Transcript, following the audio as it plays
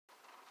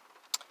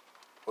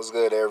What's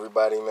good,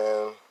 everybody,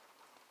 man?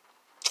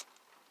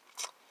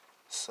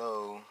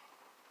 So,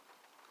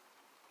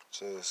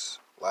 just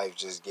life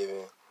just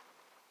giving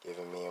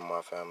me and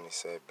my family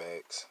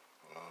setbacks.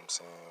 You know what I'm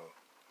saying?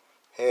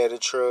 Had a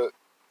truck.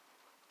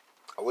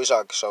 I wish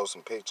I could show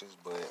some pictures,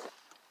 but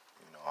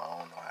I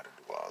don't know how to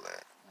do all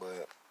that.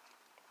 But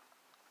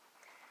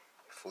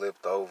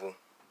flipped over.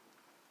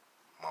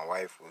 My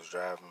wife was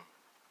driving.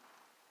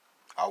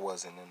 I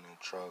wasn't in the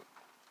truck,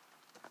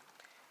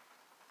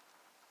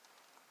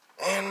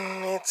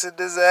 and it's a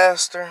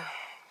disaster.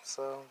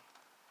 So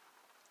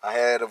I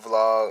had a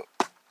vlog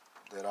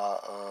that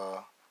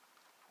I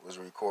was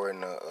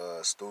recording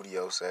a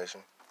studio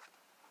session.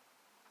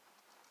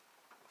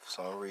 For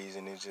some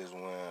reason, it just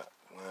went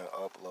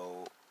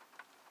upload.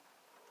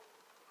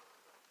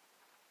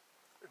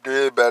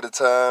 Then by the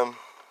time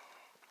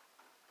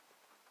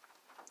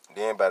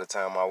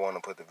I want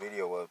to put the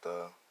video up,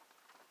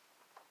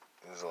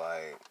 it's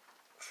like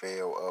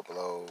fail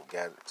upload.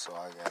 So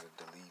I gotta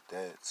delete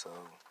that. So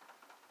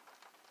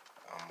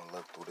I'm gonna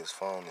look through this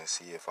phone and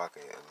see if I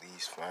can at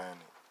least find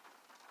it.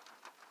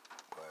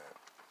 But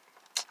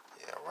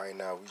yeah, right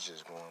now we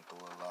just going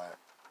through a lot,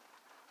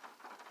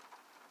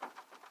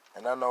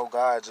 and I know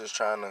God just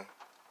trying to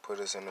put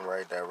us in the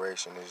right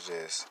direction. It's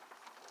just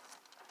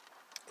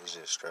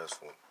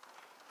stressful.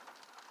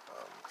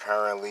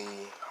 Currently,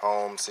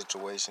 home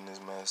situation is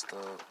messed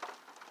up.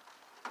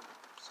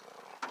 So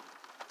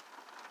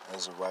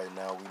as of right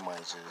now, we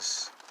might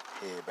just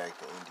head back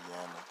to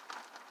Indiana,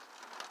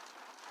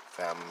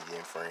 family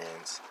and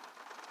friends.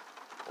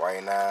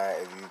 Right now,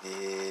 if you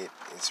get hit,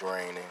 it's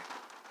raining.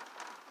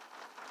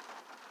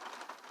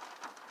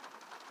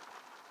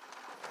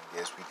 I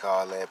guess we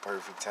call that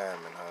perfect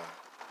timing, huh?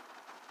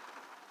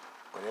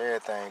 But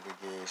everything could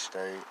get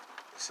straight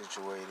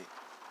situated.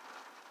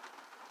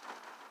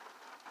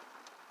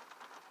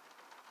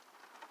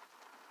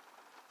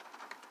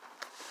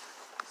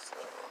 So,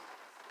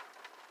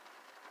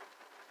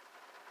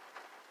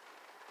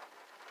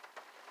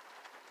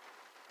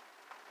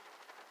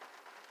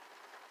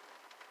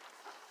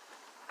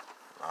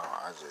 no,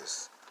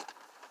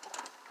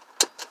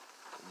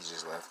 we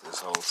just left this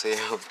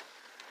hotel.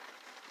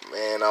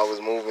 Man, I was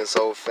moving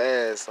so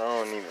fast, I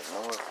don't even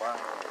know if I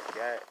had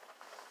got.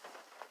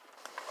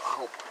 I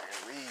hope I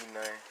ain't read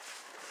nothing.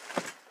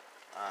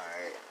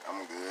 Alright, I'm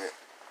good.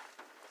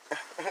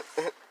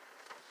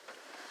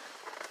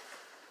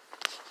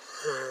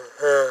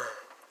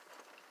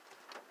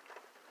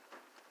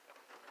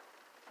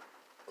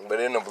 But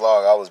in the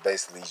vlog, I was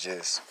basically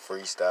just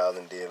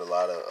freestyling, did a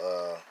lot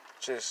of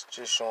just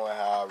showing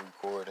how I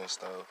record and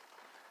stuff,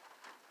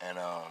 and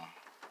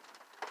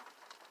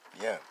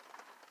yeah,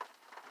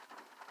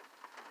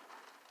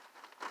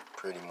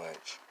 pretty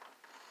much.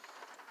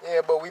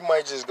 Yeah, but we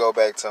might just go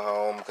back to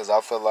home because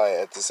I feel like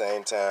at the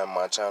same time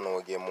my channel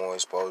will get more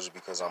exposure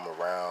because I'm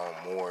around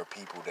more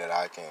people that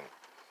I can,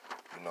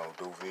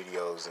 do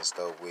videos and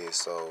stuff with.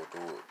 So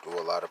do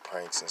a lot of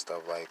pranks and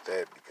stuff like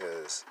that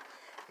because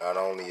not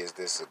only is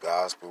this a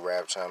gospel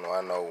rap channel,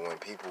 I know when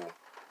people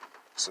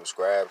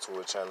subscribe to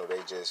a channel,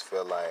 they just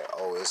feel like,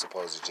 oh, it's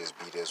supposed to just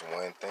be this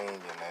one thing,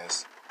 and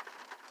that's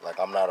like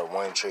I'm not a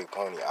one-trick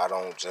pony. I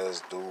don't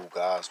just do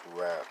gospel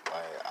rap.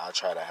 Like I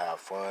try to have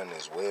fun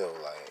as well.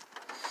 Like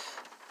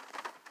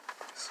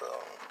so,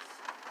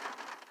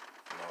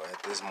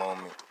 at this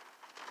moment,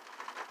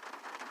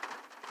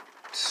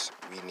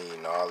 we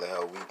need all the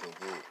help we can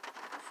get.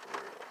 For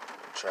real.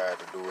 We tried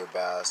to do it by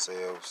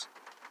ourselves,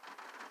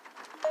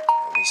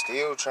 and we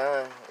still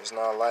trying. It's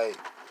not like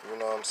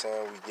what I'm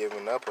saying, we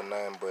giving up or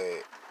nothing,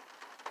 but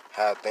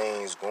how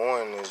things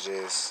going is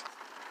just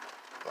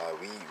like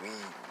we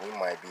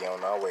might be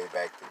on our way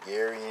back to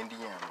Gary,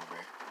 Indiana, bro.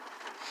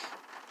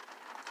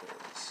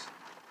 'Cause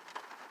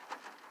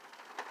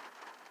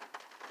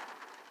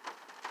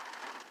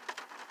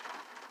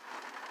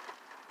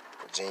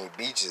Virginia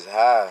Beach is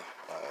high,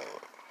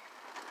 like,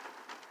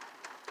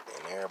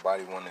 and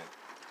everybody wanna,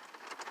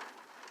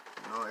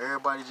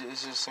 everybody. It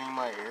just seems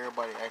like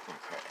everybody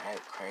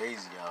act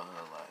crazy out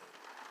here, like.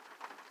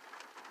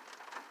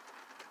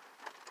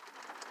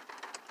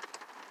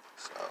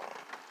 So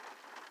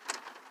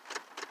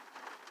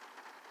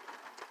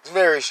it's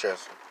very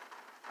stressful.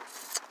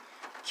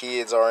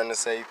 Kids are in a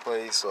safe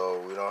place, so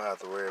we don't have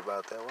to worry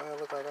about that. Why I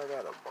look like I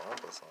got a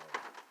bump or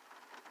something?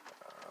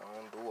 I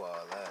don't do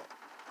all that.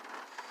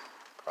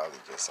 Probably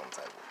just some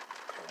type of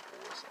pimple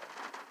or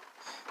something.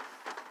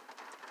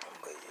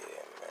 But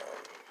yeah,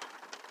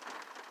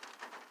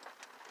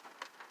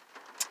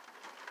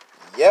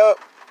 man. Yep.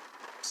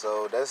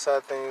 So that's how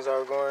things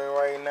are going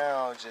right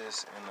now.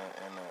 Just in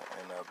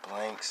a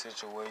blank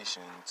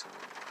situation to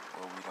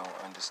where we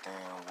don't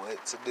understand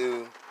what to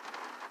do.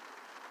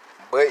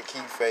 But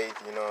keep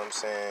faith, you know what I'm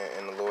saying,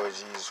 in the Lord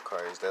Jesus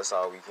Christ. That's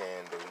all we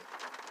can do.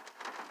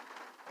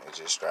 And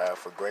just strive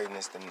for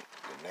greatness the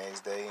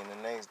next day and the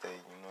next day,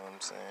 you know what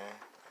I'm saying?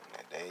 And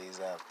the days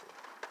after.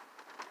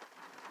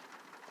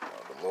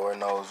 The Lord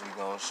knows we're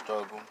going to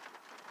struggle. You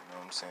know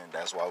what I'm saying?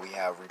 That's why we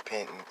have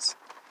repentance.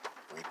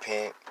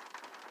 Repent,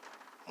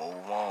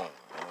 move on.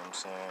 You know what I'm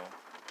saying?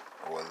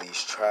 or at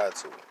least try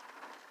to.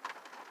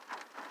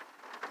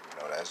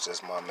 That's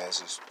just my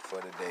message for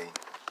the day.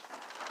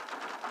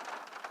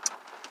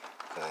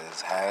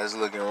 Cause how it's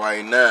looking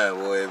right now,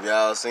 boy, if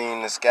y'all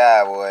seen the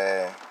sky,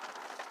 boy,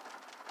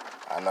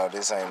 I know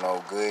this ain't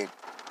no good.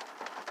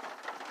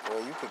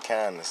 Well, you could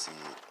kinda see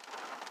it.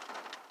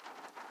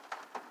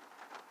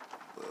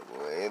 But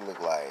boy, it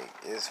look like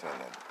it's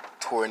finna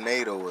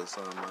tornado or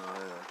something out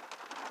here.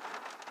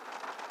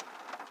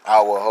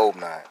 I would hope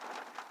not.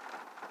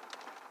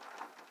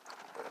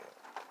 But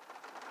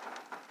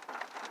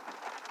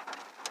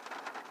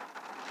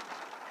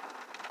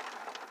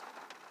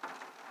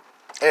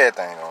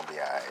everything gonna be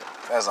alright.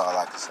 That's all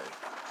I can say.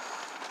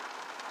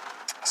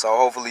 So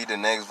hopefully the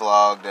next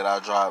vlog that I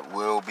drop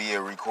will be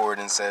a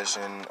recording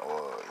session,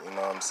 or you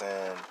know what I'm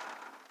saying.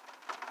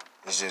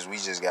 It's just we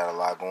just got a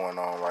lot going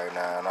on right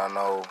now, and I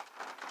know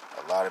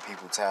a lot of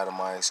people tired of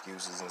my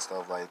excuses and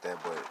stuff like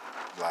that. But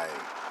like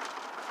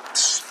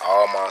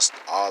all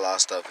our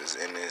stuff is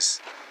in this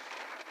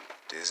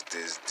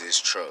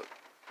truck,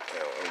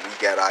 and we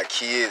got our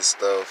kids'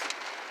 stuff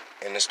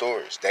in the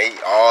storage.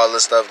 All the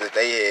stuff that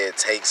they had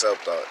take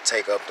up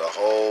the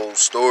whole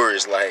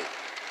storage. Like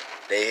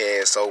they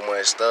had so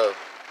much stuff,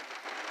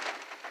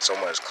 so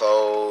much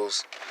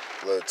clothes,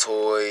 little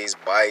toys,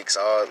 bikes,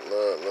 all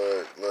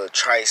little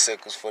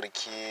tricycles for the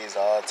kids,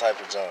 all type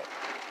of junk.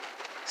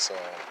 So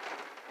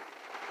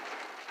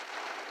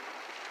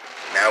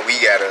now we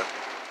gotta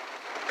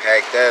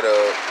pack that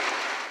up.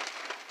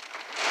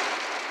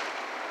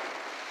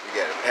 We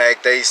gotta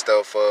pack they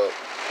stuff up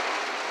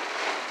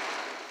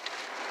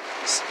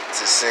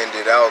to send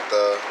it out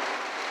the.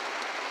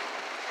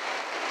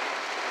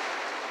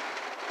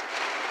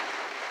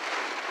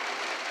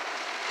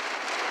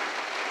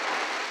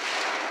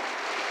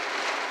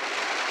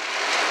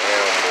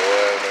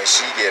 When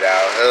she get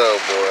out here,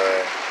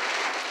 boy.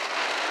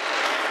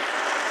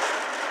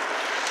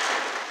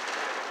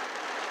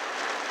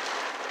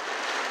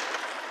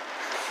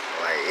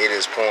 Like, it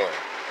is pouring.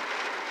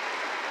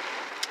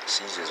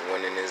 She just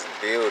went in this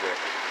building.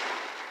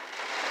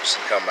 When she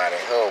come out of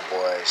here,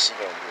 boy, she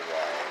gonna be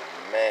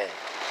like, man.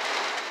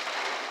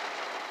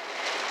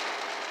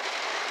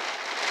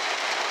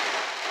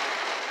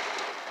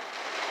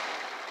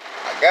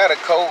 I got a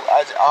coat.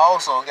 I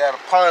also got a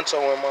poncho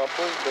in my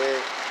book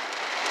bag.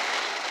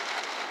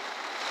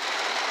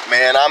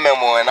 Man, I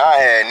remember when I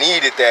had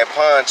needed that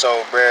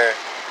poncho, bruh.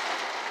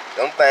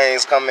 Them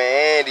things come in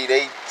handy.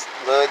 They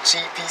little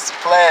cheap piece of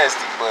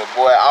plastic. But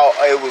boy,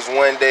 it was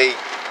one day,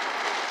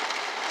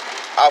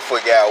 I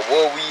forgot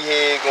what we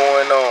had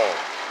going on.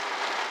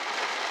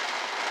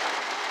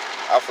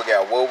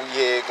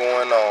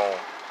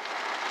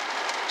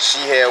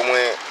 She had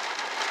went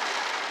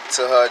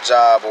to her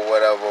job or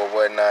whatever or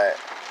whatnot.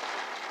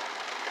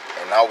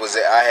 And I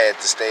had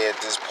to stay at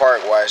this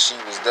park while she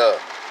was there.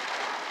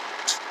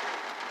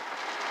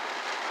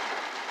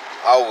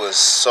 I was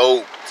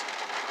soaked,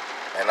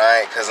 and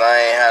cause I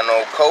ain't had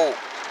no coat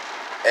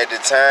at the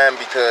time,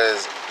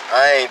 because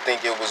I ain't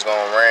think it was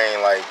gonna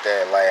rain like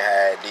that, like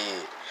how it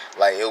did.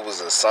 Like it was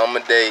a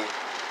summer day.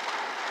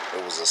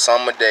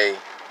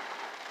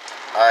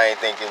 I ain't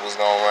think it was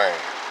gonna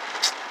rain.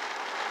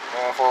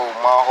 Man,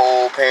 my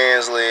whole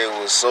pants leg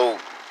was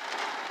soaked.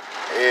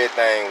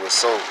 Everything was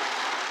soaked.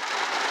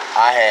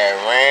 I had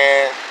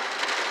ran.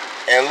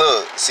 And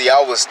look, see, I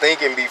was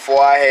thinking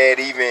before it had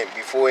even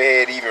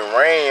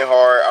rained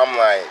hard, I'm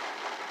like,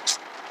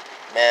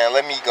 man,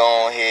 let me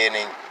go ahead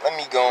and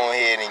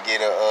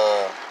get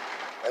a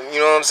you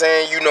know what I'm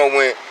saying? You know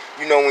when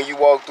you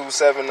walk through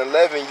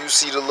 7-Eleven, you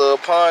see the little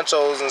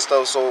ponchos and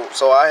stuff.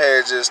 So I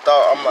had just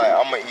thought, I'm like,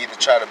 I'm gonna either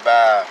try to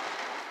buy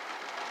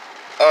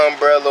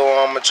umbrella or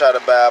I'm gonna try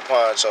to buy a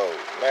poncho.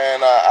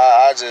 Man,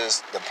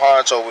 the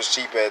poncho was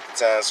cheap at the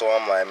time, so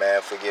I'm like,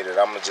 man, forget it.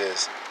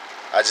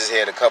 I just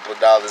had a couple of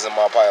dollars in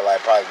my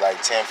pocket, probably like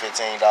 $10,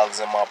 $15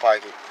 in my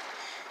pocket.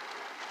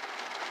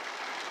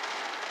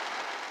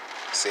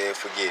 Said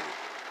forget it.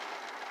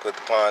 Put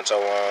the poncho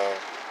on.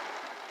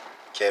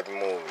 Kept it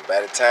moving.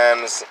 By the time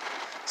the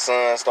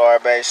sun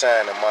started back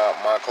shining,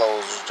 my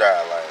clothes was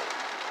dry. Like,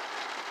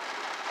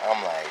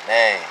 I'm like,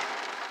 dang.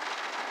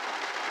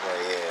 But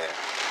yeah,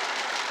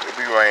 it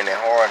be raining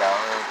hard out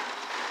here.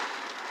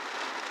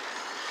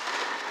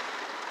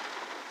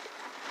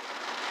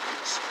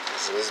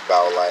 So it's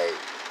about like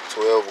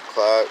 12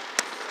 o'clock.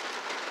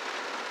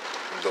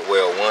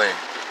 Well, 1.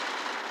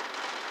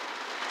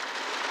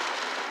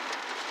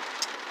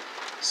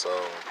 So,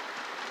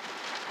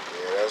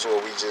 yeah, that's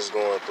what we just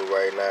going through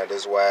right now.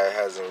 That's why it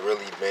hasn't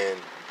really been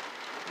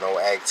no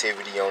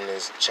activity on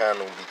this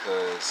channel,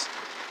 because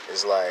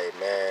it's like,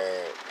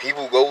 man,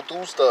 people go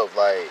through stuff,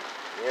 like,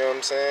 you know what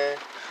I'm saying?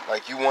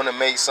 Like, you want to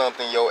make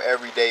something your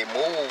everyday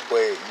move,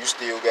 but you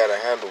still got to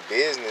handle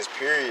business,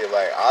 period.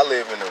 Like, I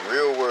live in the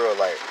real world.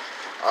 Like,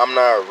 I'm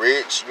not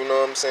rich, you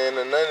know what I'm saying,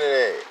 or none of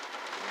that.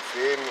 You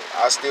feel me?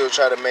 I still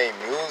try to make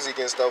music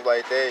and stuff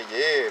like that,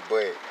 yeah,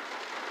 but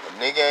a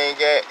nigga ain't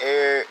got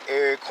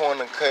every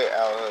corner cut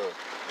out here.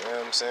 You know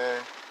what I'm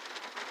saying?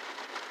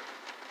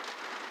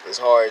 it's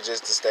hard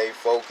just to stay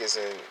focused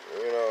and,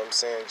 you know what I'm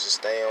saying, just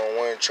stay on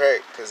one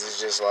track, because it's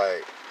just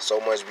like so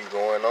much be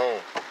going on.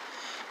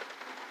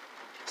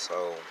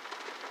 So,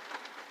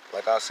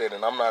 like I said,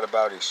 and I'm not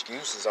about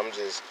excuses, I'm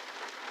just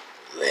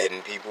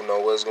letting people know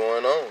what's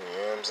going on, you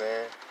know what I'm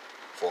saying?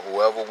 For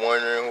whoever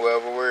wondering,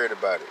 whoever worried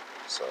about it.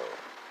 So,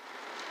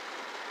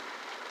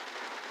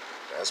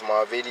 that's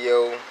my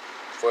video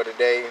for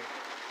today.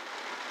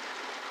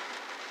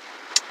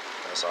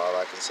 That's all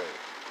I can say.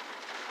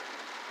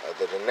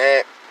 Other than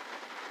that,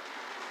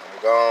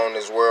 I'm gone.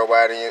 This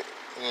Worldwide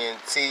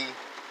ENT,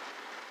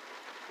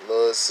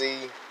 Lil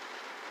C.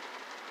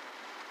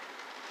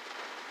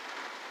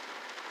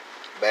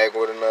 Back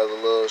with another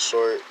little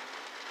short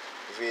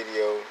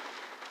video.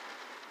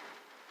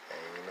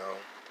 And, you know,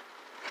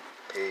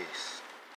 peace.